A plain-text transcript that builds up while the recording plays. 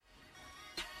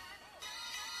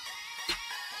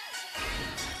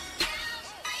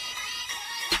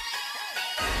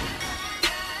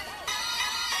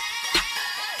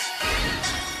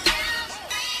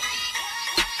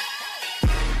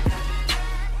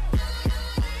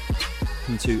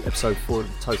welcome to episode 4 of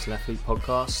the Total Athlete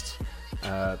podcast.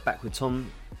 Back with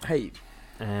Tom. Hey.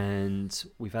 And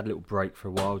we've had a little break for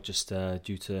a while just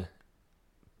due to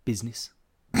business.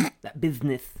 That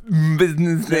business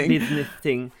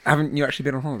thing. Haven't you actually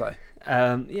been on holiday?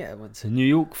 Yeah, I went to New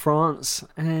York, France,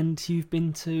 and you've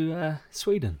been to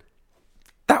Sweden.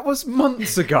 That was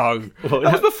months ago. Well,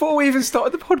 that was before we even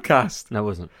started the podcast. No, it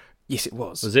wasn't. Yes, it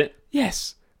was. Was it?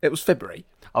 Yes. It was February.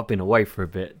 I've been away for a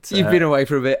bit. You've been away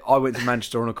for a bit. I went to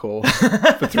Manchester on a course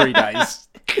for 3 days.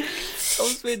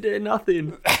 I've been doing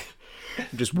nothing.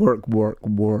 Just work.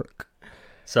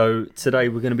 So today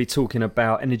we're going to be talking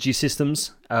about energy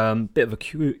systems. Bit of a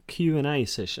Q&A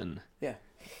session. Yeah.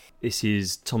 This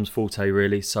is Tom's forte,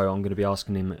 really, so I'm going to be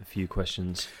asking him a few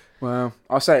questions. Well,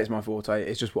 I say it's my forte.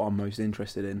 It's just what I'm most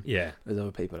interested in. Yeah. There's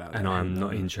other people out there. And I'm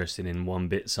not interested in one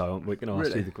bit, so we're going to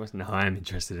ask you the question. No, I am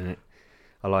interested in it.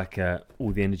 I like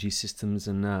all the energy systems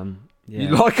and... yeah. You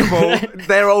like them all?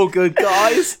 They're all good,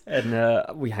 guys.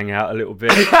 And we hang out a little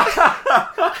bit.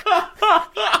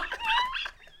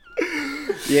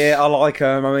 Yeah, I like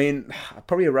them. I mean,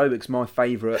 probably aerobic's my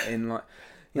favourite in like...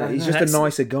 You know, he's just a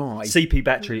nicer guy. CP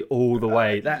Battery all the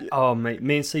way. Oh, mate,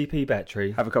 me and CP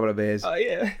Battery. Have a couple of beers. Oh,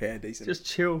 yeah. Yeah, decent. Just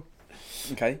chill.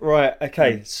 Okay. Right,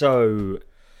 okay, so...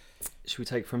 Should we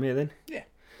take from here then? Yeah.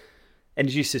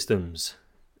 Energy systems.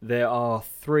 There are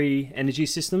 3 energy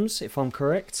systems, if I'm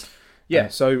correct. Yeah,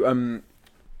 so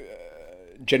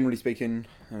generally speaking,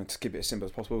 to keep it as simple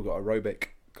as possible, we've got aerobic,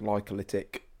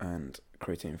 glycolytic, and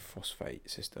creatine phosphate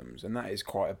systems. And that is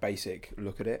quite a basic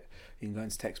look at it. You can go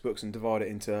into textbooks and divide it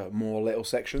into more little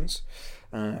sections.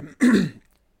 I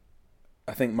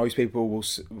think most people will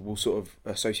sort of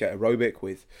associate aerobic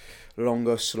with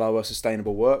longer, slower,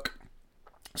 sustainable work.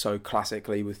 So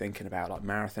classically, we're thinking about like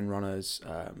marathon runners,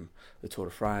 the Tour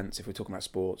de France, if we're talking about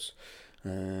sports,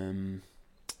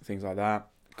 things like that.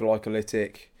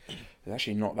 Glycolytic, there's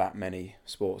actually not that many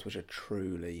sports which are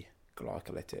truly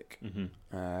glycolytic.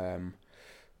 Mm-hmm.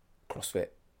 CrossFit,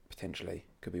 potentially,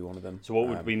 could be one of them. So what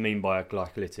would we mean by a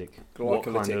glycolytic?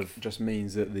 Glycolytic just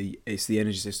means that it's the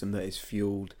energy system that is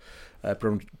fueled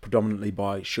predominantly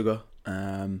by sugar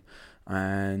and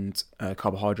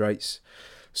carbohydrates.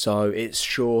 So it's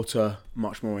shorter,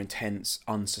 much more intense,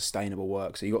 unsustainable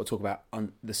work. So you've got to talk about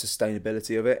the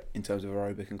sustainability of it in terms of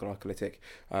aerobic and glycolytic.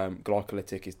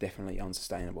 Glycolytic is definitely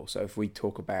unsustainable. So if we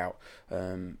talk about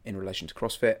in relation to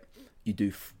CrossFit, you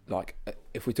do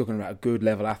if we're talking about a good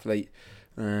level athlete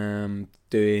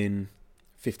doing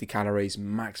 50 calories,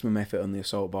 maximum effort on the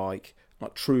assault bike,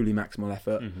 like truly maximal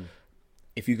effort. Mm-hmm.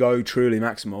 If you go truly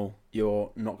maximal,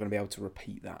 you're not going to be able to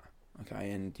repeat that.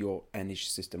 Okay, and your energy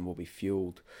system will be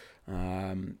fueled,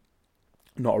 not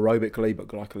aerobically but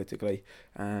glycolytically.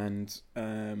 And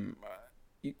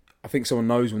I think someone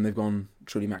knows when they've gone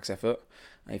truly max effort.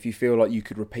 If you feel like you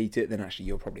could repeat it, then actually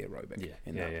you're probably aerobic.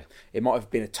 Yeah. It might have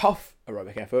been a tough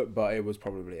aerobic effort, but it was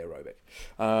probably aerobic.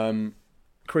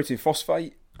 Creatine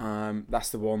phosphate, that's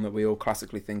the one that we all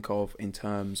classically think of in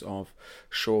terms of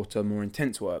shorter, more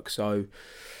intense work. So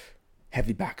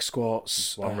heavy back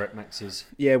squats. 1 rep maxes.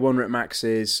 Yeah, 1 rep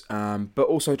maxes, but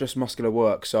also just muscular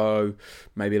work. So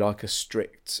maybe like a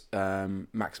strict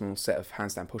maximal set of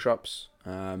handstand push-ups.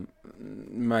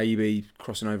 Maybe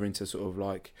crossing over into sort of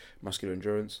like muscular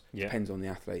endurance. Yeah. Depends on the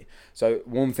athlete. So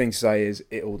one thing to say is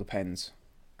it all depends.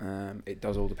 It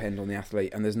does all depend on the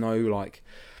athlete, and there's no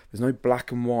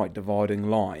black and white dividing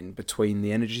line between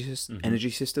the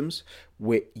energy systems.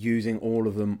 We're using all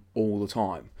of them all the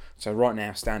time. So right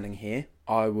now, standing here,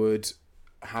 I would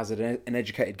hazard an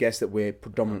educated guess that we're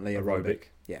predominantly aerobic.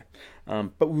 Yeah,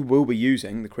 but we will be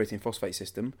using the creatine phosphate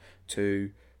system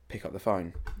to pick up the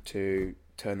phone, to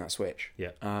turn that switch.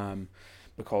 Yeah.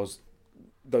 Because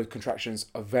those contractions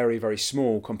are very, very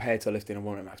small compared to lifting a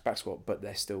 1 rep max back squat, but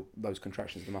they're still those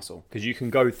contractions of the muscle. Because you can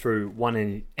go through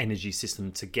one energy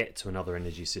system to get to another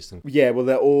energy system. Yeah, well,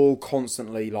 they're all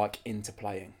constantly like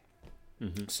interplaying.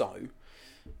 Mm-hmm. So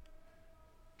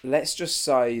let's just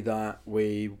say that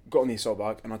we got on the assault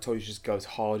bike and I told you to just go as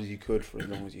hard as you could for as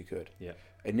long as you could. Yeah.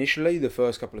 Initially, the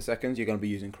first couple of seconds, you're going to be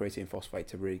using creatine phosphate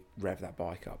to really rev that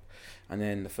bike up. And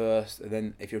then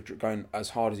if you're going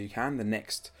as hard as you can, the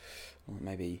next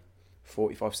maybe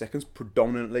 45 seconds,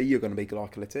 predominantly you're going to be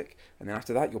glycolytic. And then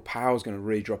after that, your power's going to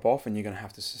really drop off and you're going to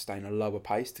have to sustain a lower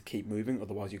pace to keep moving.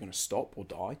 Otherwise, you're going to stop or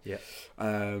die. Yeah.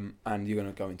 And you're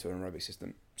going to go into an aerobic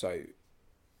system. So,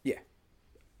 yeah.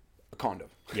 Kind of.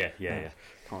 Yeah.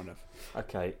 Kind of.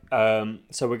 Okay.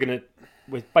 So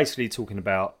we're basically talking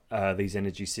about these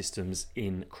energy systems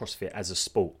in CrossFit as a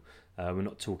sport. We're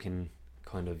not talking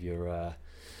kind of your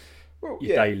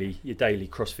your daily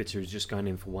CrossFitter who's just going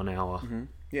in for 1 hour. Mm-hmm.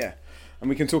 Yeah, and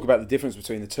we can talk about the difference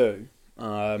between the two.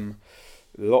 A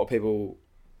lot of people,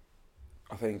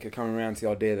 I think, are coming around to the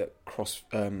idea that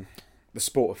the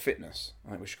sport of fitness, I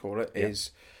think we should call it,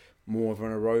 is more of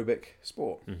an aerobic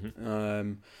sport.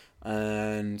 Mm-hmm.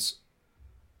 And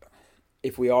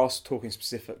if we are talking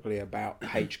specifically about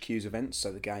HQ's events,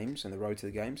 so the games and the road to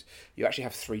the games, you actually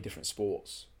have 3 different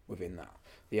sports within that.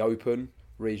 The Open,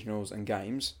 regionals, and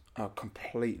games are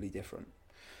completely different.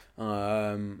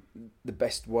 The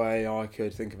best way I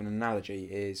could think of an analogy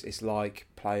is it's like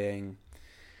playing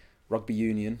rugby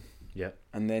union. Yeah.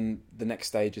 And then the next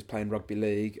stage is playing rugby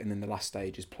league, and then the last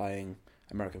stage is playing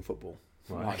American football.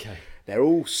 Right. Like, okay. they're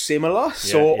all similar,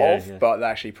 sort of, but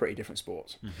they're actually pretty different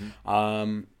sports.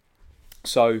 Mm-hmm.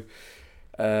 So,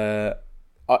 I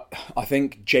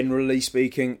think generally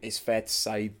speaking, it's fair to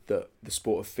say that the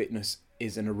sport of fitness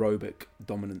is an aerobic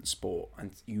dominant sport,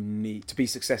 and you need to be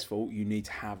successful. You need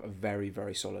to have a very,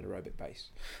 very solid aerobic base.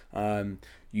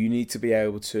 You need to be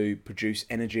able to produce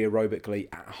energy aerobically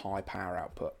at a high power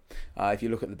output. If you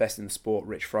look at the best in the sport,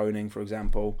 Rich Froning, for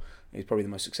example, he's probably the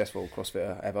most successful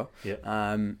CrossFitter ever.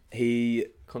 Yeah. He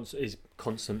is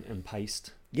constant and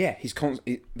paced. Yeah,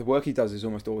 the work he does is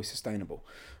almost always sustainable,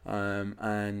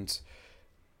 and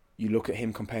you look at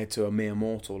him compared to a mere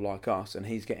mortal like us, and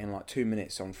he's getting like 2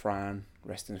 minutes on Fran,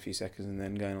 resting a few seconds, and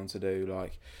then going on to do,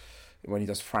 like, when he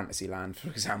does Fantasyland, for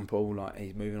example, like,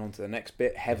 he's moving on to the next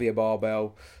bit, heavier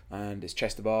barbell, and it's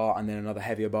chest to bar, and then another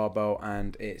heavier barbell,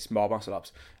 and it's bar muscle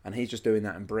ups, and he's just doing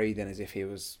that and breathing as if he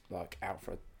was like out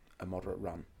for a moderate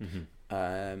run.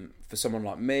 Mm-hmm. For someone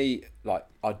like me, like,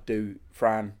 I'd do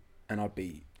Fran, and I'd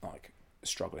be like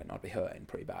struggling, I'd be hurting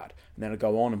pretty bad, and then I'd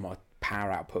go on and my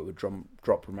power output would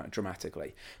drop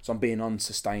dramatically. So I'm being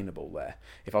unsustainable there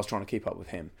if I was trying to keep up with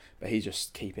him, but he's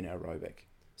just keeping it aerobic.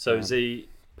 So is he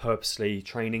purposely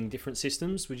training different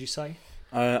systems, would you say?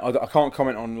 I can't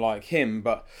comment on like him,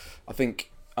 but I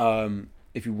think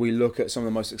if we look at some of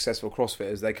the most successful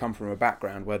CrossFitters, they come from a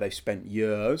background where they've spent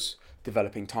years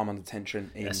developing time under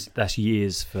tension. That's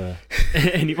years for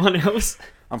anyone else.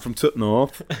 I'm from Tut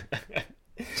North.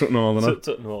 Tut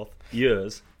North.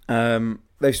 Years.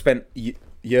 They've spent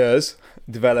years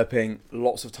developing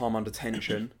lots of time under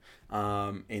tension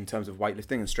in terms of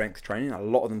weightlifting and strength training. A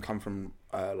lot of them come from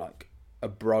like a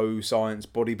bro science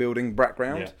bodybuilding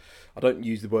background. Yeah. I don't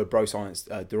use the word bro science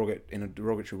in a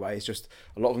derogatory way. It's just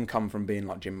a lot of them come from being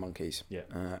like gym monkeys.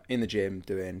 Yeah. In the gym,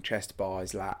 doing chest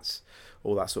bars, lats,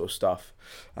 all that sort of stuff.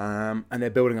 And they're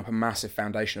building up a massive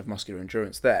foundation of muscular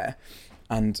endurance there.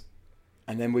 And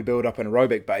then we build up an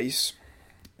aerobic base.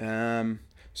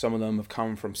 Some of them have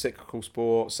come from cyclical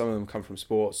sports. Some of them come from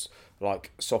sports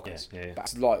like soccer. Yeah.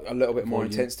 That's like a little bit more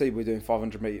intensity. We're doing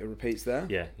 500 meter repeats there.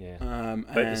 Yeah.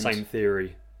 But the and same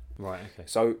theory, right? Okay.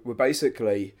 So we're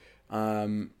basically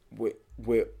we're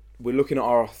looking at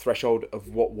our threshold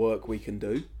of what work we can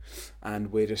do,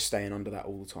 and we're just staying under that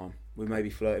all the time. We may be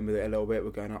flirting with it a little bit.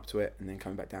 We're going up to it and then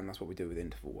coming back down. That's what we do with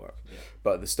interval work. Yeah.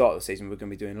 But at the start of the season, we're going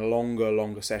to be doing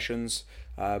longer sessions,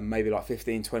 maybe like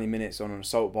 15, 20 minutes on an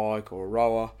assault bike or a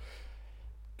rower.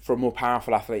 For a more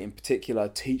powerful athlete in particular,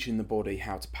 teaching the body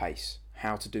how to pace,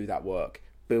 how to do that work,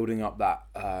 building up that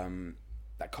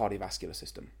cardiovascular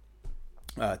system,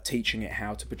 teaching it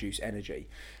how to produce energy.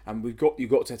 And you've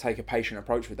got to take a patient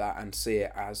approach with that and see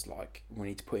it as like, we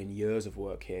need to put in years of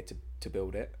work here to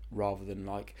build it, rather than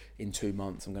like in 2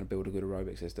 months I'm going to build a good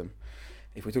aerobic system.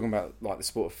 If we're talking about like the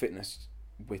sport of fitness,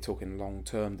 we're talking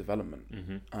long-term development.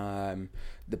 Mm-hmm.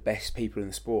 The best people in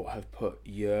the sport have put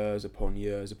years upon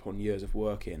years upon years of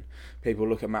work in. People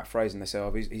look at Matt Fraser and they say,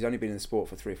 oh, he's only been in the sport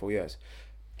for 3 or 4 years.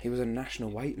 He was a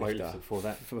national weightlifter before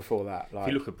that. Before that, like,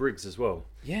 if you look at Briggs as well,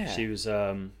 yeah, she was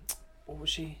what was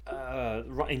she?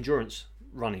 Endurance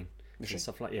running and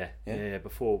stuff like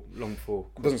long before.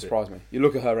 It doesn't surprise me. You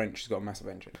look at her engine; she's got a massive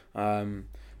engine.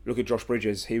 Look at Josh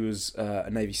Bridges. He was a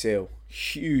Navy SEAL,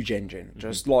 huge engine,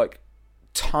 just like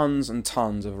tons and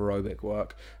tons of aerobic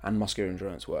work and muscular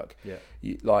endurance work. Yeah,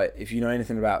 like if you know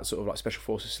anything about sort of like special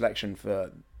forces selection,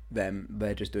 for them,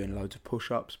 they're just doing loads of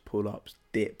push-ups, pull-ups,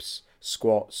 dips,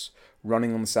 squats,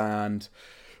 running on the sand,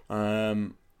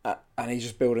 and he's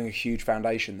just building a huge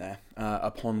foundation there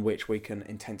upon which we can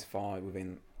intensify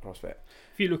within CrossFit.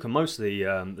 If you look at most of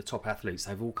the top athletes,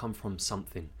 they've all come from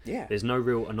something. Yeah, there's no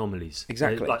real anomalies.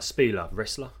 Exactly. Like Spieler,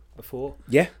 wrestler before.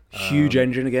 Yeah, huge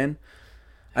engine again,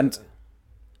 and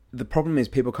the problem is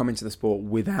people come into the sport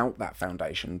without that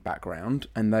foundation background,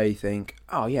 and they think,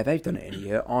 oh yeah, they've done it in a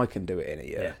year, I can do it in a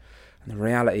year. Yeah. And the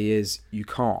reality is you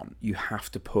can't. You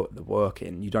have to put the work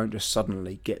in. You don't just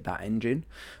suddenly get that engine.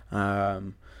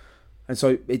 And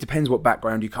so it depends what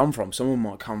background you come from. Someone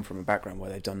might come from a background where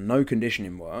they've done no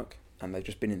conditioning work and they've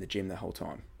just been in the gym their whole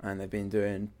time. And they've been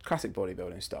doing classic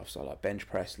bodybuilding stuff, so like bench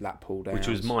press, lat pull downs. Which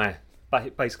was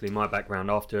basically my background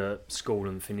after school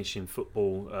and finishing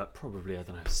football, probably,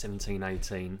 17,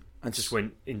 18. And just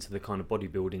went into the kind of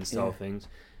bodybuilding style things.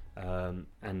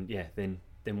 And yeah, then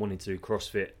wanting to do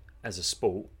CrossFit as a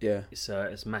sport, it's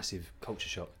a massive culture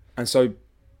shock. And so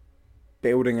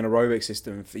building an aerobic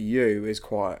system for you is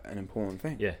quite an important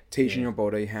thing. Yeah. Teaching your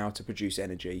body how to produce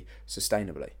energy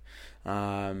sustainably.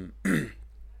 And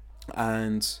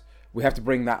we have to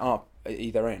bring that up at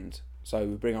either end. So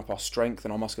we bring up our strength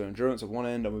and our muscular endurance at one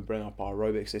end, and we bring up our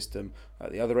aerobic system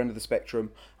at the other end of the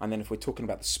spectrum. And then if we're talking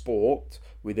about the sport,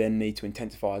 we then need to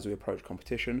intensify as we approach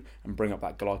competition and bring up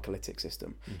that glycolytic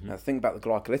system. Mm-hmm. Now, the thing about the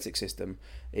glycolytic system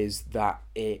is that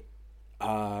it,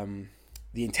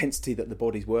 the intensity that the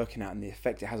body's working at and the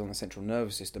effect it has on the central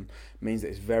nervous system means that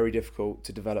it's very difficult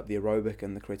to develop the aerobic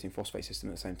and the creatine phosphate system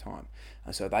at the same time.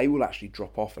 And so they will actually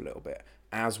drop off a little bit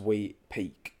as we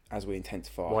peak, as we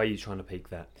intensify. Why are you trying to peak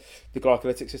that? The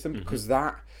glycolytic system, because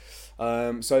that,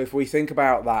 so if we think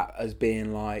about that as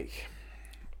being like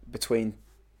between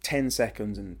 10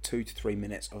 seconds and 2 to 3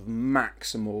 minutes of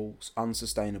maximal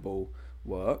unsustainable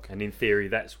work. And in theory,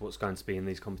 that's what's going to be in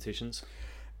these competitions?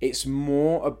 It's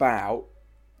more about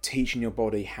teaching your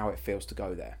body how it feels to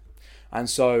go there. And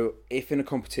so if in a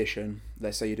competition,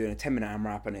 let's say you're doing a 10-minute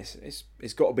AMRAP and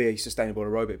it's got to be a sustainable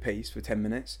aerobic piece for 10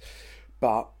 minutes,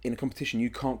 but in a competition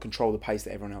you can't control the pace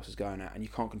that everyone else is going at, and you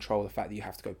can't control the fact that you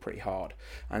have to go pretty hard.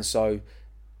 And so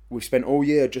we've spent all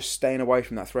year just staying away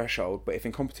from that threshold, but if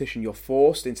in competition you're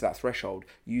forced into that threshold,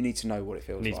 you need to know what it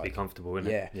feels like. You need to be comfortable,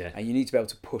 innit? Yeah, and you need to be able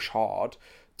to push hard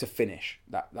to finish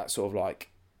that sort of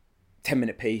like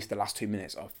 10-minute piece. The last 2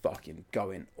 minutes are fucking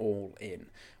going all in.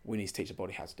 We need to teach the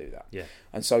body how to do that. Yeah.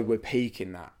 And so we're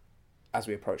peaking that as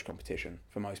we approach competition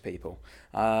for most people.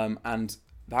 And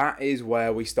that is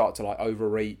where we start to like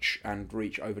overreach and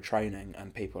reach overtraining,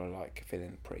 and people are like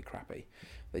feeling pretty crappy.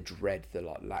 They dread the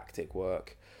like lactic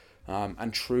work.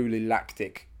 And truly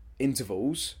lactic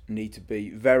intervals need to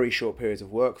be very short periods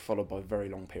of work followed by very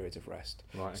long periods of rest.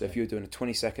 Right, so if you're doing a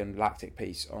 20-second lactic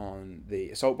piece on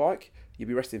the assault bike, you'll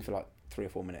be resting for like 3 or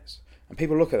 4 minutes. And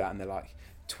people look at that and they're like,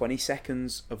 20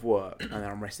 seconds of work and then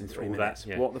I'm resting 3 minutes.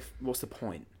 What's the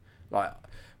point? Like,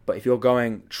 but if you're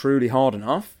going truly hard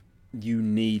enough, you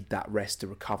need that rest to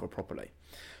recover properly.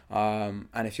 And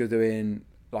if you're doing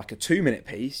like a 2-minute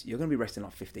piece, you're going to be resting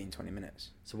like 15-20 minutes.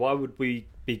 So why would we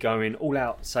be going all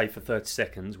out, say, for 30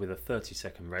 seconds with a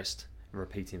 30-second rest and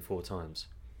repeating 4 times?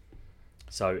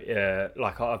 So,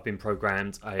 like I've been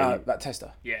programmed that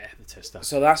tester. Yeah, the tester.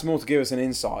 So that's more to give us an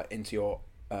insight into your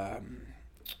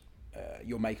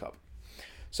makeup.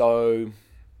 So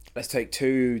let's take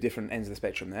 2 different ends of the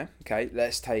spectrum there. Okay,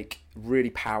 let's take really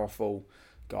powerful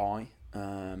guy.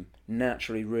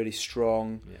 Naturally really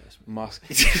strong,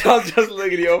 muscular. I'm just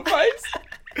looking at your face.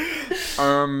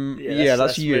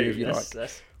 That's you if you like.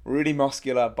 That's... Really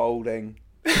muscular, balding.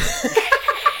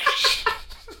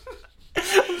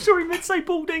 I'm sorry, meant to say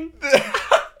balding.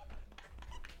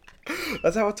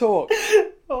 That's how I talk.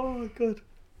 Oh my god,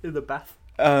 in the bath.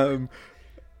 What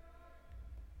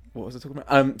was I talking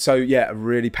about? So yeah, a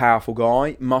really powerful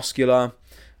guy, muscular.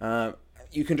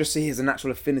 You can just see he has a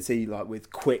natural affinity, like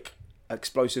with quick,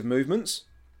 explosive movements.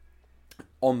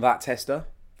 On that tester,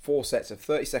 4 sets of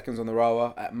 30 seconds on the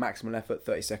rower at maximum effort,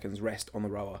 30 seconds rest on the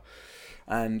rower,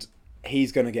 and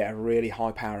he's going to get a really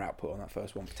high power output on that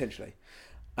first one potentially,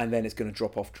 and then it's going to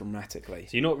drop off dramatically.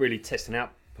 So you're not really testing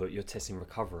output, you're testing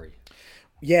recovery.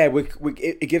 Yeah,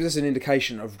 it gives us an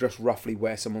indication of just roughly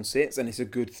where someone sits, and it's a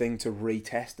good thing to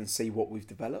retest and see what we've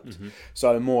developed. Mm-hmm.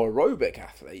 So a more aerobic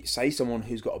athlete, say someone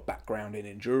who's got a background in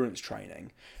endurance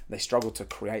training, they struggle to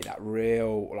create that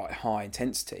real like high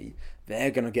intensity, they're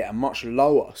going to get a much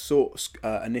lower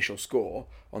initial score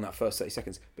on that first 30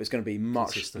 seconds, but it's going to be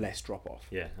much less drop off.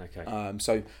 Yeah, okay.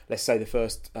 So let's say the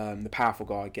first, the powerful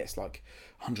guy gets like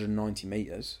 190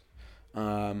 meters.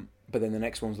 But then the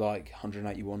next one's like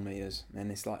 181 metres,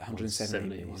 and it's like 170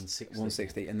 metres,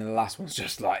 160, and then the last one's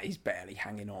just like he's barely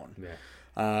hanging on.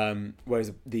 Yeah.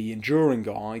 Whereas the enduring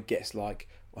guy gets like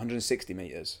 160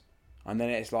 metres, and then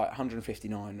it's like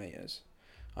 159 metres,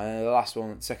 and then the last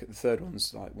one, the third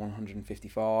one's like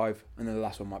 155, and then the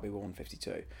last one might be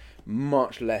 152.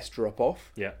 Much less drop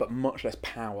off, but much less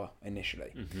power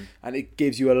initially, and it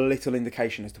gives you a little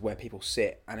indication as to where people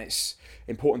sit, and it's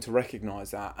important to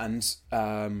recognise that. And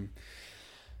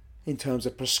in terms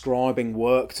of prescribing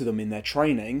work to them in their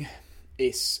training,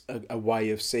 it's a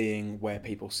way of seeing where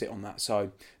people sit on that.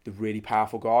 So the really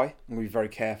powerful guy, I'm going to be very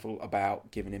careful about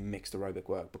giving him mixed aerobic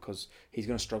work because he's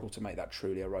going to struggle to make that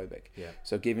truly aerobic. Yeah.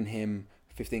 So giving him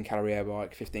 15 calorie air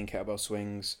bike, 15 kettlebell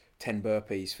swings, 10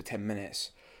 burpees for 10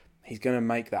 minutes, he's going to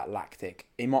make that lactic.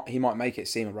 He might make it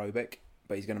seem aerobic,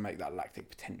 but he's going to make that lactic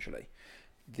potentially.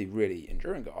 The really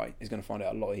enduring guy is going to find it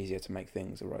a lot easier to make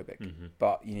things aerobic. Mm-hmm.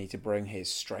 But you need to bring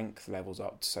his strength levels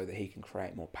up so that he can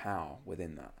create more power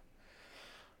within that.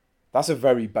 That's a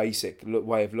very basic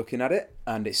way of looking at it,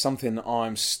 and it's something that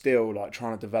I'm still like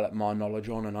trying to develop my knowledge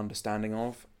on and understanding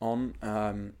of.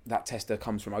 That tester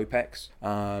comes from OPEX,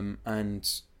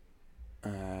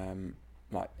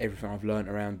 like everything I've learned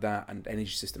around that and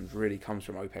energy systems really comes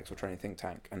from OPEX or Training Think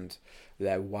Tank and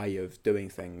their way of doing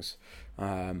things.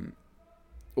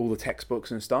 All the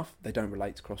textbooks and stuff, they don't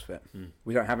relate to CrossFit.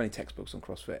 We don't have any textbooks on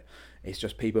CrossFit. It's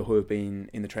just people who have been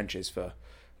in the trenches for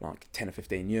like 10 or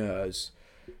 15 years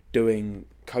doing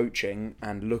coaching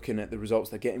and looking at the results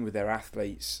they're getting with their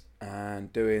athletes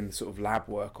and doing the sort of lab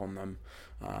work on them.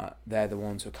 They're the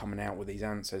ones who are coming out with these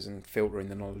answers and filtering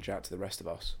the knowledge out to the rest of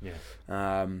us.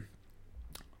 Yeah.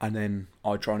 And then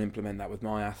I try and implement that with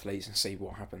my athletes and see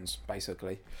what happens,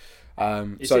 basically.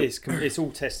 It's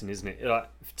all testing, isn't it? Like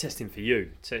testing for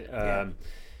you,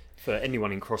 for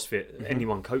anyone in CrossFit,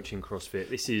 anyone coaching CrossFit.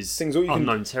 This is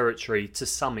unknown territory to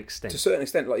some extent. To a certain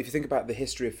extent, like if you think about the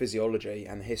history of physiology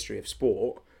and the history of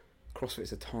sport, CrossFit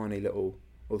is a tiny little,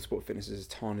 or the sport fitness is a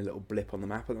tiny little blip on the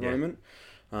map at the moment.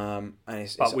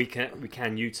 But we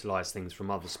can utilise things from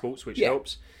other sports, which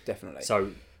helps definitely.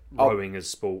 So. Rowing as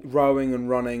sport. Rowing and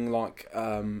running, like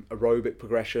aerobic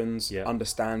progressions,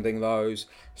 understanding those,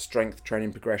 strength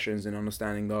training progressions and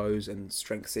understanding those, and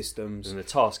strength systems. And the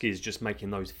task is just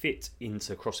making those fit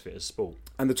into CrossFit as sport.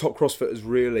 And the top CrossFitters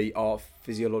really are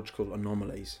physiological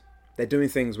anomalies. They're doing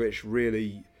things which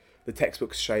really the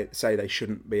textbooks say they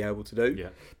shouldn't be able to do.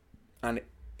 Yeah. And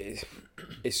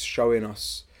it's showing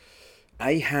us,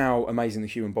 A, how amazing the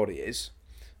human body is,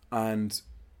 and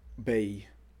B,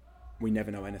 we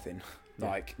never know anything.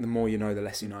 Like the more you know, the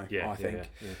less you know. I think.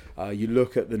 You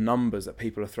look at the numbers that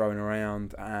people are throwing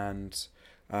around, and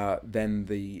then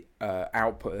the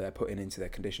output they're putting into their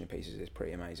conditioning pieces is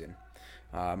pretty amazing.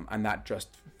 And that just,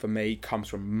 for me, comes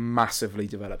from massively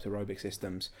developed aerobic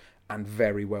systems and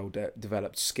very well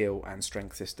developed skill and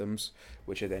strength systems,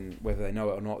 which are then, whether they know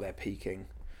it or not, they're peaking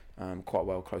quite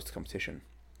well close to competition.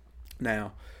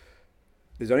 Now,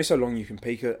 there's only so long you can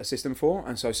peak a system for,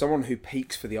 and so someone who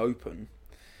peaks for the Open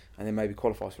and then maybe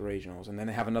qualifies for regionals and then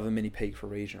they have another mini peak for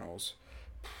regionals,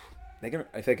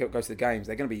 if they go to the games,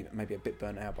 they're going to be maybe a bit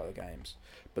burnt out by the games.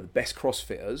 But the best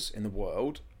CrossFitters in the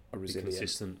world are resilient. Be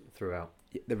consistent throughout.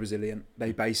 They're resilient.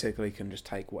 They basically can just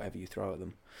take whatever you throw at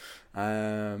them,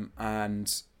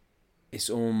 and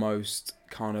it's almost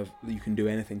kind of, you can do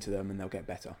anything to them and they'll get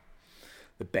better.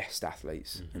 The best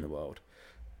athletes in the world.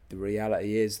 The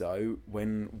reality is, though,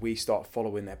 when we start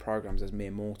following their programs as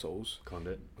mere mortals, we can't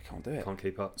do it. Can't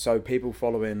keep up. So people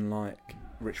following like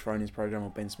Rich Fronin's program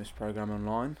or Ben Smith's program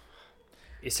online,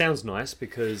 it sounds nice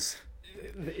because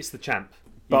it's the champ.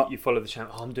 But you follow the champ.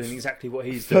 Oh, I'm doing exactly what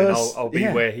he's doing. I'll be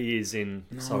where he is in.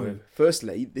 No. So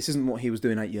Firstly, this isn't what he was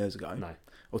doing 8 years ago,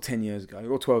 or 10 years ago,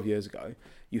 or 12 years ago.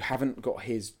 You haven't got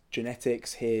his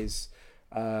genetics, his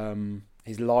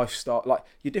lifestyle. Like,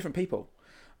 you're different people.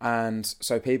 And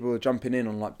so people are jumping in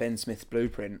on like Ben Smith's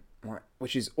blueprint, like,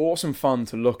 which is awesome fun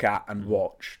to look at and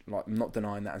watch. Like, I'm not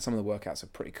denying that, and some of the workouts are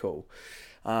pretty cool.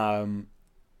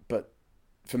 But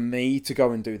for me to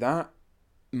go and do that,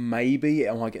 maybe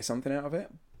I might get something out of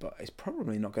it, but it's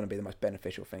probably not going to be the most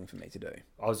beneficial thing for me to do.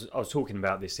 I was talking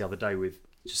about this the other day with,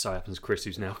 just so happens, Chris,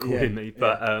 who's now calling me.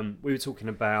 But we were talking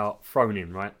about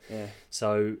Fronin, right? Yeah.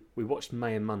 So we watched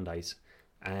Mayhem Mondays,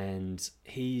 and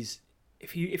he's.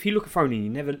 If you look at Fronin,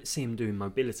 you never see him doing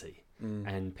mobility,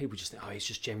 and people just think, he's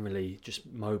just generally just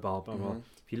mobile, blah blah.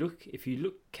 If you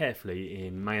look carefully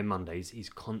in Mayhem Mondays,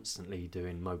 he's constantly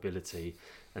doing mobility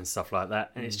and stuff like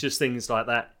that, and it's just things like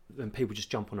that. And people just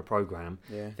jump on a program,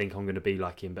 think I'm going to be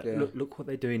like him, but look what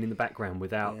they're doing in the background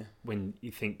without when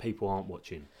you think people aren't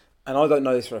watching. And I don't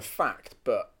know this for a fact,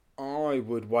 but I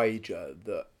would wager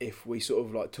that if we sort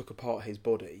of like took apart his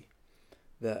body,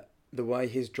 that the way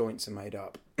his joints are made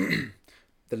up.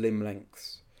 The limb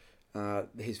lengths,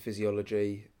 his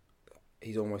physiology,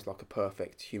 he's almost like a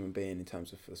perfect human being in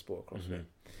terms of the sport of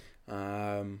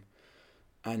CrossFit.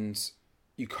 And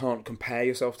you can't compare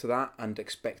yourself to that and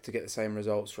expect to get the same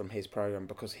results from his program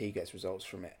because he gets results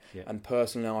from it. Yeah. And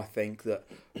personally, I think that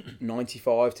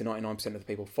 95 to 99% of the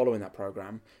people following that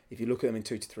program, if you look at them in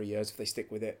 2 to 3 years, if they stick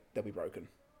with it, they'll be broken.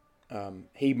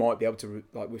 He might be able to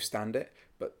withstand it,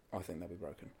 but I think they'll be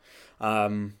broken.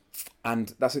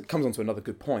 And it comes on to another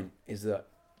good point, is that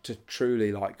to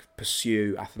truly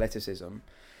pursue athleticism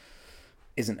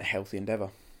isn't a healthy endeavour.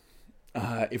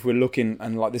 If we're looking,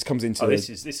 and this comes into this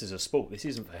is a sport. This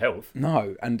isn't for health.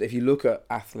 No, and if you look at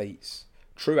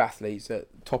true athletes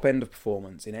at top end of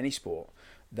performance in any sport,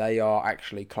 they are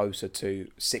actually closer to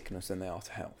sickness than they are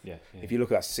to health. Yeah. If you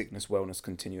look at that sickness-wellness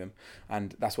continuum,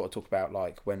 and that's what I talk about,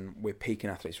 when we're peaking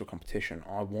athletes for competition,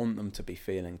 I want them to be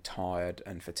feeling tired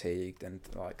and fatigued and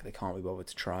they can't be bothered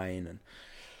to train.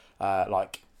 And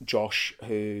Josh,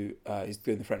 who is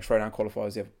doing the French throwdown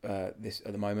qualifiers this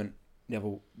at the moment,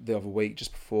 the other week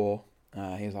just before,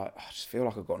 he was like, I just feel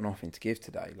like I've got nothing to give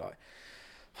today.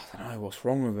 I don't know what's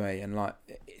wrong with me, and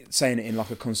saying it in a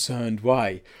concerned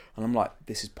way, and I'm like,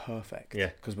 this is perfect,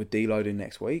 because we're deloading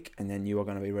next week, and then you are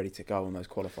going to be ready to go on those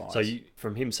qualifiers. So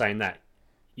from him saying that,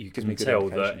 you can tell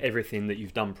that everything that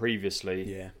you've done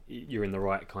previously, you're in the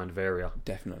right kind of area.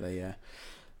 Definitely, yeah.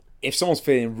 If someone's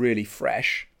feeling really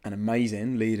fresh and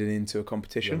amazing leading into a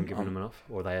competition, you haven't given them enough,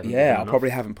 or they haven't. I probably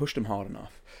haven't pushed them hard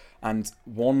enough. And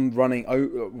one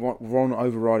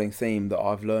overriding theme that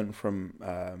I've learned from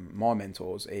my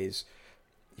mentors is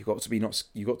you've got to be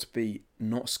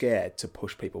not scared to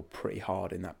push people pretty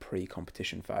hard in that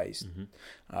pre-competition phase,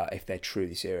 if they're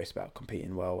truly serious about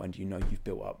competing well, and you've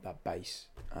built up that base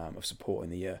of support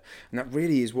in the year. And that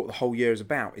really is what the whole year is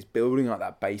about: is building up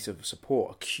that base of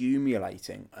support,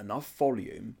 accumulating enough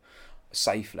volume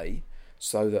safely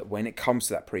so that when it comes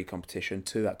to that pre-competition,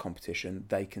 to that competition,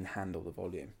 they can handle the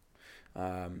volume.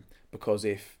 Because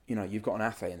if you've got an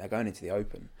athlete and they're going into the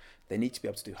Open, they need to be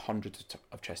able to do hundreds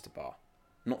of chest to bar,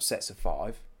 not sets of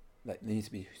 5. They need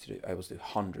to be able to do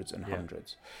hundreds and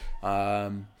hundreds. I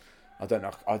don't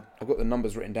know. I've got the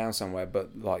numbers written down somewhere,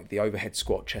 but the overhead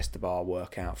squat chest to bar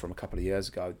workout from a couple of years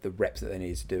ago, the reps that they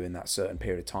needed to do in that certain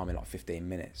period of time in 15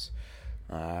 minutes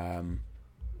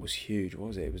was huge. What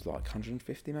was it? It was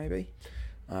 150 maybe.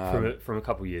 From a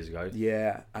couple of years ago.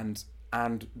 Yeah, and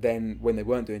then when they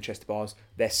weren't doing chest to bars,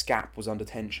 their scap was under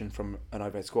tension from an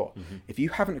overhead squat. If you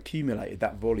haven't accumulated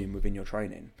that volume within your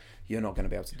training, you're not going to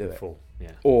be able to do it.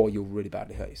 Or you'll really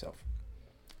badly hurt yourself.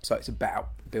 So it's about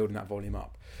building that volume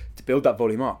up. To build that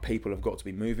volume up, people have got to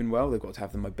be moving well, they've got to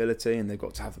have the mobility, and they've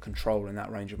got to have the control in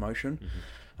that range of motion.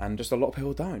 And just a lot of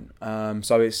people don't.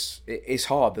 So it's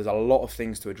hard. There's a lot of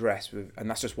things to address, and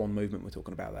that's just one movement we're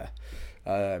talking about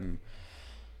there.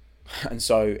 And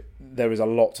so there is a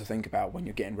lot to think about when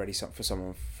you're getting ready for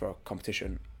someone for a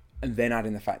competition, and then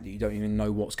adding the fact that you don't even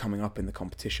know what's coming up in the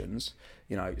competitions.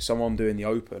 Someone doing the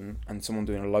Open and someone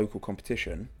doing a local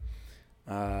competition,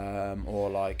 or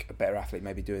a better athlete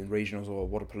maybe doing regionals or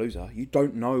Wodapalooza. You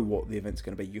don't know what the event's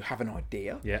going to be. You have an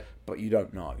idea, but you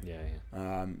don't know.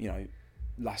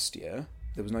 Last year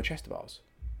there was no chest to bars.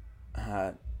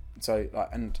 So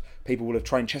and people will have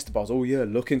trained chest to bars all year,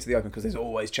 look into the Open, because there's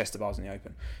always chest to bars in the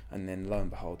Open, and then lo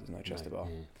and behold, there's no chest to bar.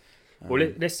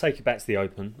 Well, let's take it back to the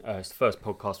Open. It's the first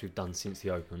podcast we've done since the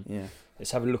Open.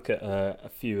 Let's have a look at a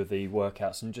few of the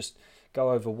workouts and just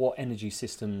go over what energy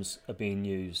systems are being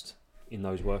used in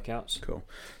those workouts. Cool.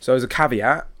 So as a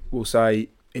caveat, we'll say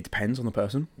it depends on the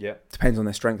person. Depends on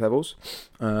their strength levels.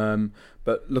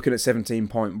 But looking at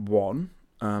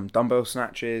 17.1, dumbbell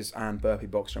snatches and burpee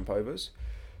box jump overs,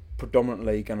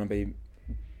 predominantly going to be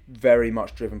very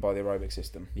much driven by the aerobic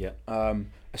system.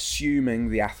 Assuming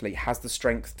the athlete has the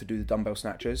strength to do the dumbbell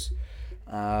snatches,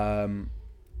 and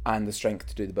the strength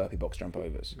to do the burpee box jump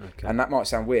overs. And that might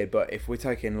sound weird, but if we're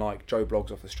taking Joe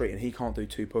Bloggs off the street and he can't do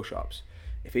 2 push-ups,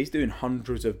 if he's doing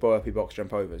hundreds of burpee box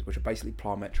jump overs, which are basically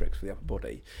plyometrics for the upper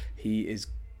body, he is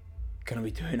going to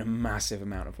be doing a massive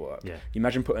amount of work. You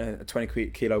imagine putting a 20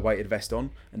 kilo weighted vest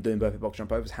on and doing burpee box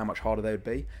jump overs, how much harder they would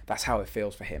be. That's how it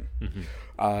feels for him.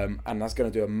 And that's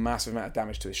going to do a massive amount of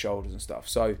damage to his shoulders and stuff.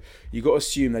 So you've got to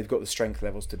assume they've got the strength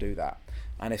levels to do that.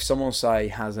 And if someone, say,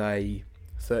 has a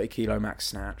 30 kilo max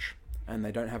snatch and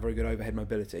they don't have very good overhead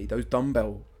mobility, those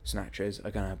dumbbell snatches are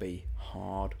going to be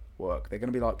hard work. They're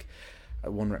going to be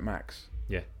a 1 rep max.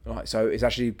 So it's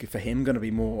actually for him going to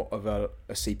be more of a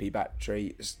CP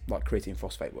battery, creatine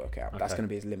phosphate workout. That's going to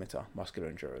be his limiter, muscular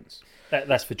endurance.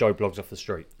 That's for Joe Bloggs off the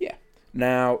street.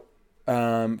 Now,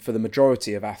 for the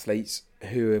majority of athletes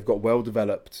who have got well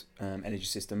developed energy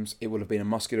systems, it will have been a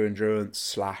muscular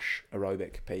endurance /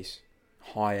 aerobic piece,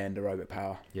 high end aerobic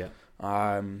power.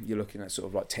 You're looking at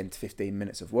sort of 10 to 15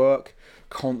 minutes of work,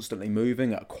 constantly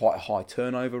moving at quite a high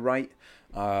turnover rate.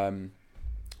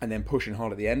 And then pushing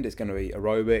hard at the end is going to be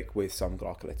aerobic with some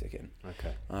glycolytic in.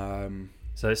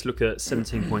 So let's look at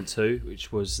 17.2,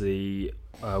 which was the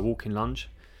walking lunge.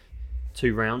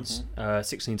 2 rounds,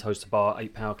 16 toes to bar,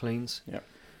 8 power cleans. Yep.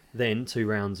 Then 2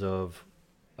 rounds of,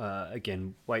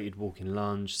 again, weighted walking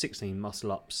lunge, 16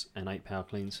 muscle ups and 8 power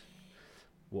cleans.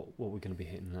 What we're going to be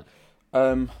hitting that?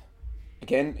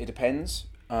 Again, it depends.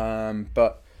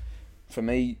 But for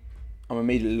me, I'm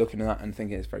immediately looking at that and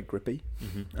thinking it's very grippy.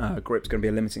 Grip's going to be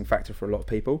a limiting factor for a lot of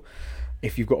people.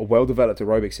 If you've got a well-developed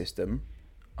aerobic system,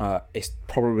 it's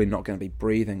probably not going to be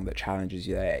breathing that challenges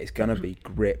you there. It's going to be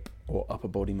grip or upper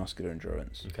body muscular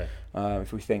endurance. Okay.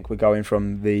 If we think we're going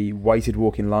from the weighted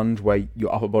walking lunge where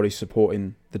your upper body's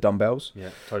supporting the dumbbells.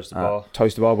 Yeah, toes to bar.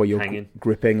 Toes to bar where you're hanging.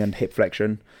 Gripping and hip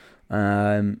flexion.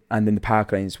 And then the power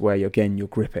cleans where you're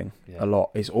gripping a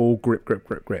lot. It's all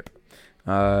grip.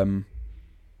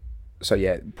 So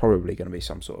yeah, probably going to be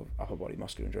some sort of upper body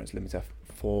muscular endurance limiter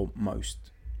for most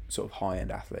sort of high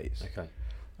end athletes. Okay.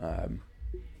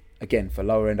 Again, for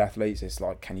lower end athletes, it's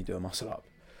like, can you do a muscle up?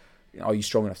 Are you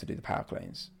strong enough to do the power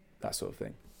cleans? That sort of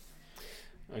thing.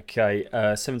 Okay,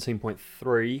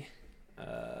 17.3,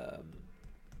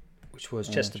 which was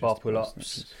chest to bar pull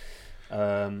ups.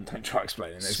 Don't try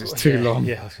explaining this; it's too long.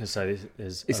 Yeah, I was going to say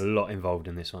there's a lot involved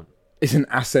in this one. It's an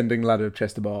ascending ladder of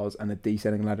chest to bars and a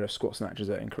descending ladder of squat snatches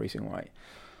at increasing weight.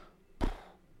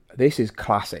 This is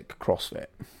classic CrossFit.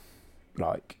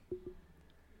 Like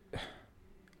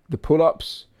the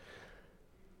pull-ups.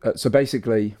 So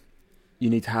basically, you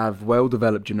need to have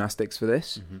well-developed gymnastics for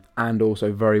this, and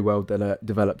also very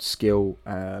well-developed skill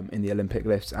in the Olympic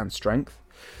lifts and strength.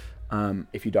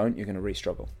 If you don't, you're going to really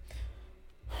struggle.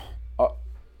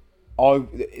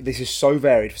 This is so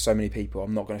varied for so many people.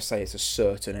 I'm not going to say it's a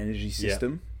certain energy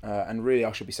system, and really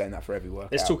I should be saying that for every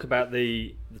workout. Let's talk about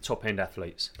the top end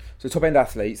athletes. So top end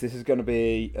athletes, this is going to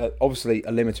be obviously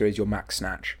a limiter is your max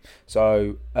snatch.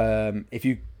 So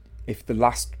if the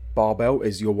last barbell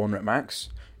is your 1 rep max,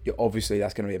 obviously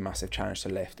that's going to be a massive challenge to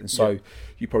lift, and so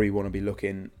you probably want to be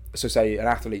looking. So say an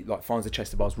athlete like finds the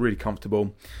chest to bars really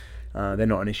comfortable. They're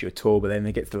not an issue at all, but then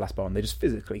they get to the last bar and they just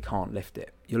physically can't lift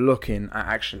it. You're looking at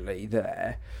actually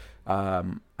their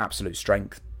absolute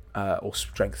strength or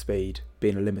strength speed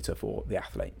being a limiter for the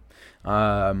athlete.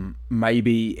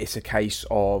 Maybe it's a case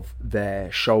of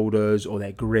their shoulders or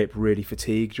their grip really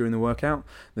fatigued during the workout.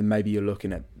 Then maybe you're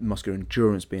looking at muscular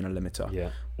endurance being a limiter. Yeah.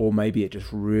 Or maybe it just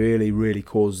really, really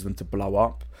causes them to blow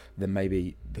up. Then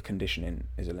maybe the conditioning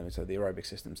is a limiter. The aerobic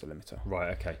system's a limiter.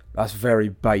 Right, okay. That's a very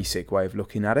basic way of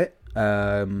looking at it.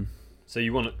 So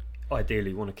you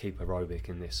ideally want to keep aerobic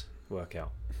in this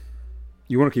workout?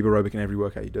 You want to keep aerobic in every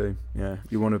workout you do. Yeah,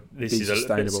 you want to be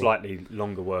sustainable. This is a slightly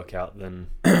longer workout than...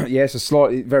 Yeah, it's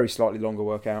very slightly longer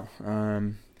workout.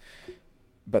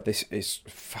 But this is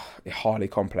highly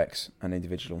complex and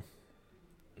individual.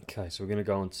 Okay, so we're going to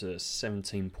go on to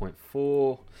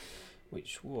 17.4,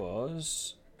 which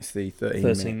was... It's the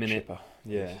 13 minute.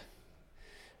 Yeah.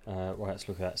 Right, let's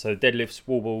look at that. So deadlifts,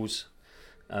 wall balls,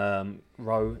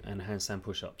 row and handstand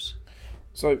push-ups.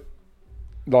 So,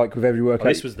 like with every workout...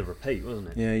 this was the repeat, wasn't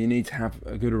it? Yeah, you need to have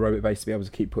a good aerobic base to be able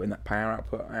to keep putting that power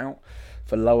output out.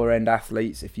 For lower end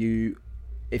athletes, if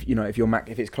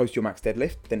it's close to your max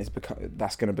deadlift, then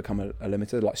that's going to become a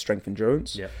limiter, like strength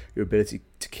endurance. Yeah. Your ability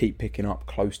to keep picking up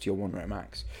close to your 1 rep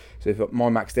max. So if my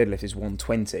max deadlift is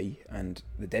 120 and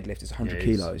the deadlift is 100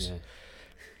 kilos,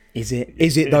 is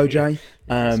it though, Jay?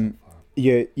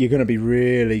 You're going to be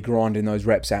really grinding those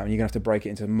reps out, and you're going to have to break it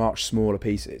into much smaller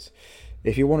pieces.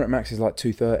 If your 1 rep max is like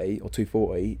 230 or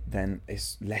 240, then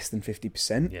it's less than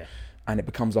 50%. Yeah. And it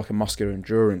becomes like a muscular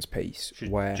endurance piece.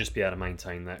 Should where just be able to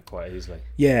maintain that quite easily.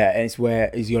 Yeah, and it's where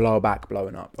is your lower back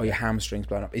blowing up, or your hamstrings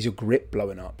blowing up? Is your grip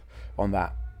blowing up on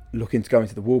that? Looking to go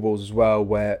into the wall balls as well,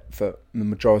 where for the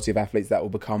majority of athletes that will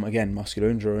become, again, muscular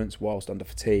endurance whilst under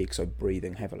fatigue, so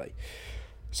breathing heavily.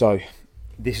 So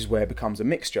this is where it becomes a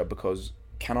mixture, because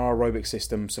can our aerobic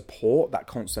system support that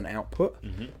constant output?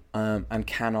 And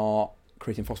can our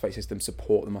creatine phosphate system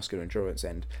support the muscular endurance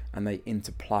end? And they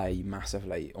interplay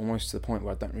massively, almost to the point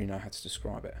where I don't really know how to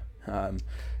describe it.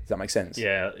 Does that make sense?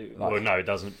 Yeah. Well, no, it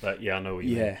doesn't. But yeah, I know what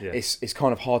you mean. Yeah. It's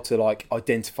kind of hard to like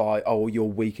identify. Oh, you're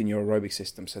weak in your aerobic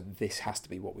system, so this has to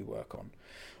be what we work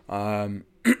on.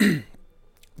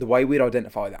 The way we'd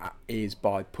identify that is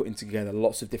by putting together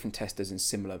lots of different testers in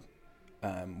similar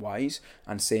ways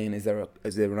and seeing is there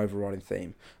an overriding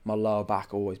theme. My lower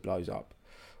back always blows up.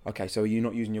 Okay, so are you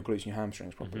not using your glutes and your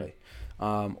hamstrings properly?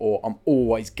 Or I'm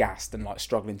always gassed and like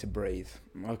struggling to breathe.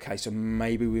 Okay, so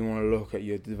maybe we want to look at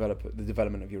the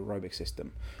development of your aerobic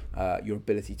system, your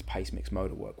ability to pace mixed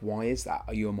motor work. Why is that?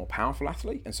 Are you a more powerful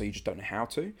athlete and so you just don't know how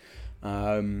to?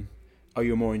 Are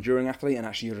you a more enduring athlete and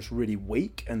actually you're just really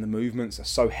weak and the movements are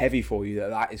so heavy for you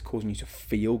that is causing you to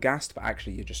feel gassed, but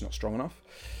actually you're just not strong enough?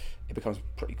 it becomes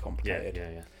pretty complicated.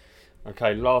 Yeah.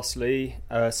 Okay, lastly,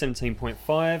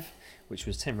 17.5, which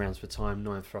was 10 rounds for time,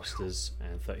 9 thrusters,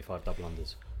 and 35 double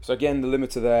unders. So again, the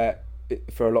limiter there,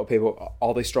 for a lot of people,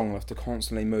 are they strong enough to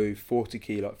constantly move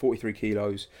 43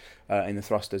 kilos in the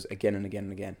thrusters again and again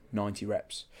and again, 90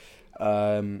 reps?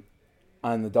 And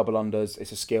the double unders,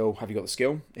 it's a skill. Have you got the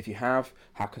skill? If you have,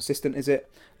 how consistent is it?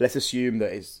 Let's assume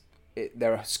that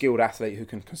they're a skilled athlete who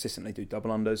can consistently do double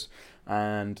unders,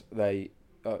 and they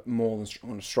are more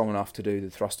than strong enough to do the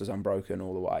thrusters unbroken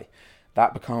all the way.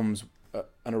 That becomes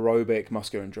an aerobic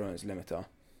muscular endurance limiter.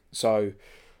 So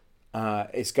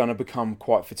it's going to become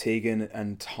quite fatiguing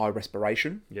and high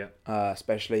respiration,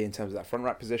 especially in terms of that front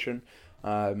rack position.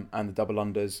 And the double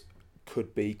unders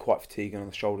could be quite fatiguing on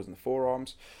the shoulders and the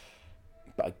forearms.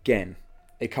 But again,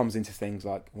 it comes into things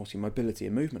like, what's your mobility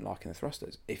and movement like in the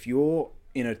thrusters? If you're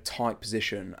in a tight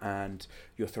position and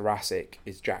your thoracic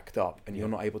is jacked up and you're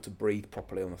not able to breathe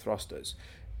properly on the thrusters,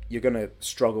 you're going to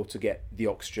struggle to get the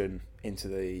oxygen into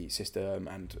the system,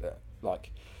 and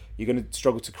you're going to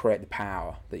struggle to create the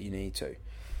power that you need to.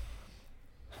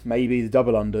 Maybe the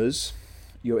double unders,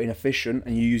 you're inefficient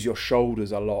and you use your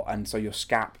shoulders a lot, and so your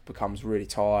scap becomes really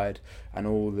tired, and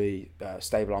all the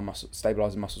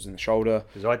stabilizing muscles in the shoulder.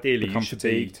 Because ideally, you should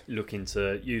fatigued. be looking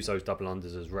to use those double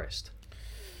unders as rest.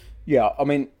 Yeah, I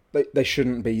mean, they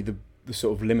shouldn't be the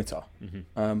sort of limiter.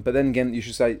 Mm-hmm. But then again, you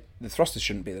should say the thrusters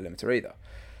shouldn't be the limiter either.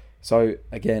 So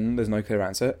again, there's no clear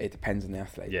answer. It depends on the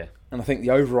athlete. Yeah. And I think the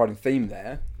overriding theme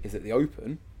there is that the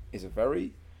open is a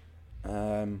very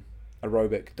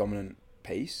aerobic dominant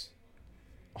piece,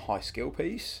 a high skill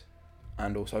piece,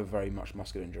 and also very much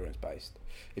muscular endurance based.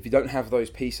 If you don't have those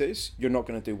pieces, you're not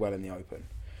going to do well in the open.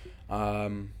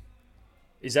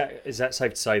 Is that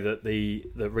safe to say that the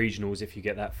regionals, if you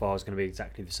get that far, is going to be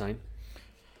exactly the same?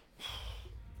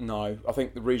 No, I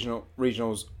think the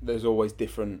regionals, there's always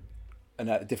different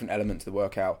elements to the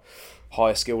workout.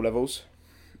 Higher skill levels,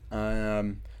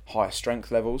 higher strength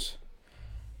levels,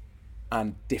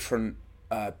 and different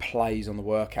plays on the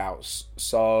workouts.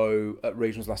 So at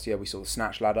regionals last year, we saw the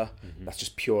snatch ladder. Mm-hmm. That's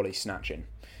just purely snatching.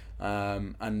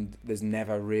 And there's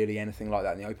never really anything like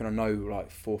that in the open. I know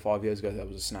like 4 or 5 years ago there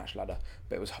was a snatch ladder,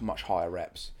 but it was much higher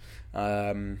reps.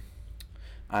 And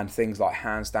things like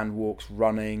handstand walks,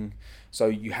 running. So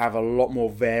you have a lot more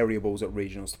variables at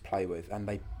regionals to play with, and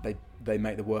they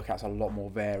make the workouts a lot more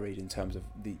varied in terms of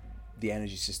the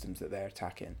energy systems that they're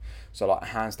attacking. So like a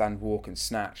handstand walk and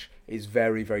snatch is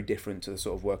very, very different to the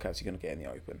sort of workouts you're going to get in the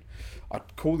open.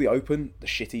 I'd call the open the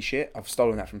shitty shit. I've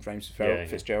stolen that from James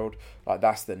Fitzgerald. Like,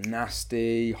 that's the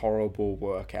nasty, horrible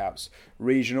workouts.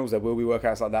 Regionals, there will be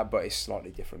workouts like that, but it's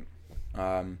slightly different.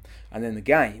 And then the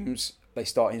games, they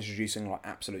start introducing like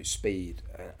absolute speed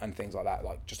and things like that,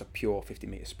 like just a pure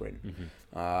 50-meter sprint.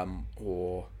 Mm-hmm.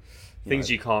 Or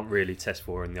things you can't really test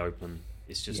for in the open.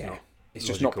 It's just not. It's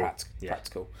logical. just not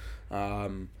practical.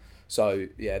 So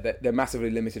yeah, they're massively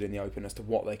limited in the open as to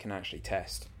what they can actually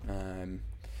test,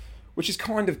 which is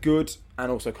kind of good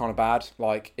and also kind of bad.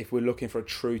 Like, if we're looking for a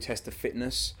true test of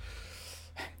fitness,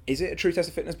 is it a true test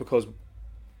of fitness? Because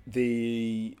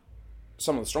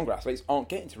some of the stronger athletes aren't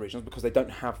getting to regionals because they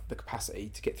don't have the capacity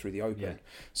to get through the open. Yeah.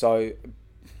 So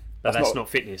that's not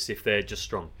fitness if they're just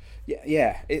strong.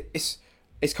 Yeah.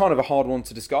 It's kind of a hard one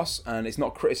to discuss, and it's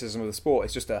not criticism of the sport.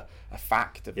 It's just a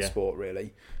fact of the sport,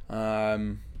 really.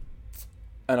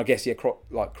 And I guess,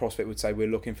 like CrossFit would say, we're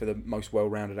looking for the most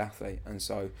well-rounded athlete. And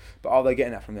so, but are they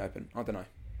getting that from the open? I don't know.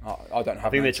 I don't have. I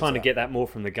think they're trying to get that more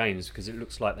from the games, because it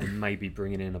looks like they may be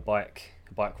bringing in a bike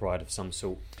ride of some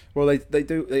sort. Well, they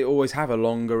do. They always have a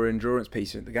longer endurance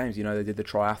piece at the games. You know, they did the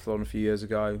triathlon a few years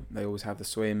ago. They always have the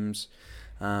swims.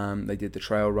 They did the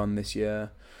trail run this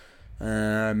year.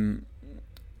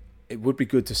 It would be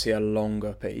good to see a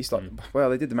longer piece. Like, well,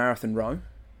 they did the marathon row,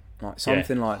 like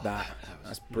something like that.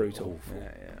 That's brutal.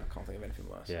 Yeah, I can't think of anything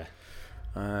worse. Yeah.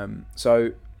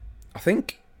 So, I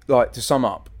think, like, to sum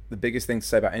up, the biggest thing to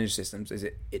say about energy systems is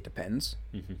it depends.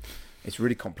 Mm-hmm. It's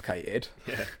really complicated.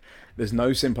 Yeah. There's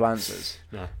no simple answers.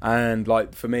 No. And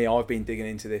like, for me, I've been digging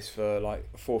into this for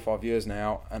like 4 or 5 years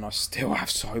now, and I still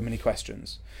have so many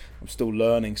questions. I'm still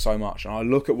learning so much, and I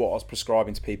look at what I was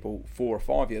prescribing to people 4 or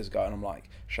 5 years ago, and I'm like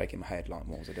shaking my head, like,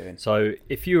 what was I doing? So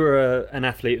if you were an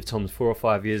athlete of Tom's 4 or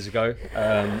 5 years ago,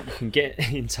 you can get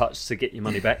in touch to get your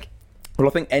money back. Well,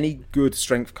 I think any good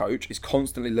strength coach is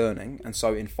constantly learning, and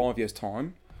so in 5 years'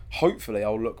 time, hopefully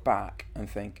I'll look back and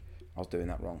think, I was doing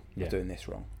that wrong, I was doing this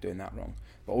wrong, doing that wrong.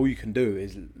 But all you can do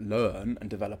is learn and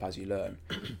develop as you learn.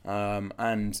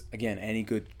 And again, any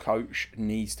good coach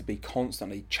needs to be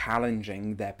constantly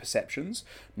challenging their perceptions.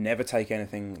 Never take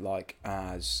anything like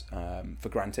as for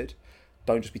granted.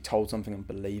 don't just be told something and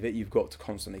believe it. You've got to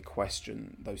constantly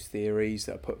question those theories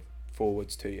that are put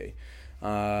forwards to you.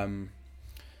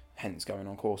 Hence going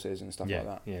on courses and stuff like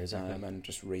that. Yeah, exactly. And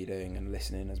just reading and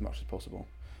listening as much as possible.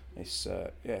 It's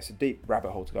it's a deep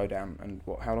rabbit hole to go down. And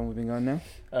how long have we been going now?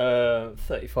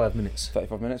 35 minutes.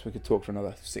 35 minutes. We could talk for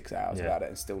another 6 hours about it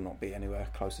and still not be anywhere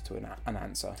closer to an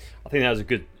answer. I think that was a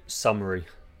good summary.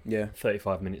 Yeah.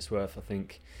 35 minutes worth. I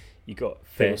think you got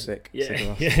feel sick. Yeah, sick of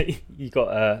us. yeah. You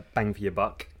got bang for your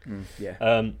buck.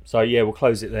 Yeah. So yeah, we'll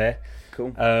close it there.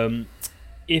 Cool.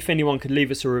 If anyone could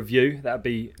leave us a review, that'd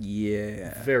be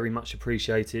very much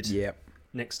appreciated. Yeah.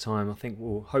 Next time, I think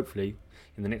we'll hopefully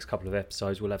in the next couple of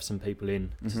episodes we'll have some people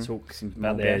in to talk some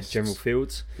about their general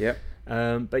fields. Yeah.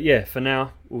 But yeah, for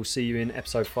now we'll see you in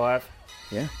episode 5.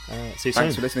 Yeah. See you soon.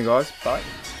 Thanks for listening, guys. Bye.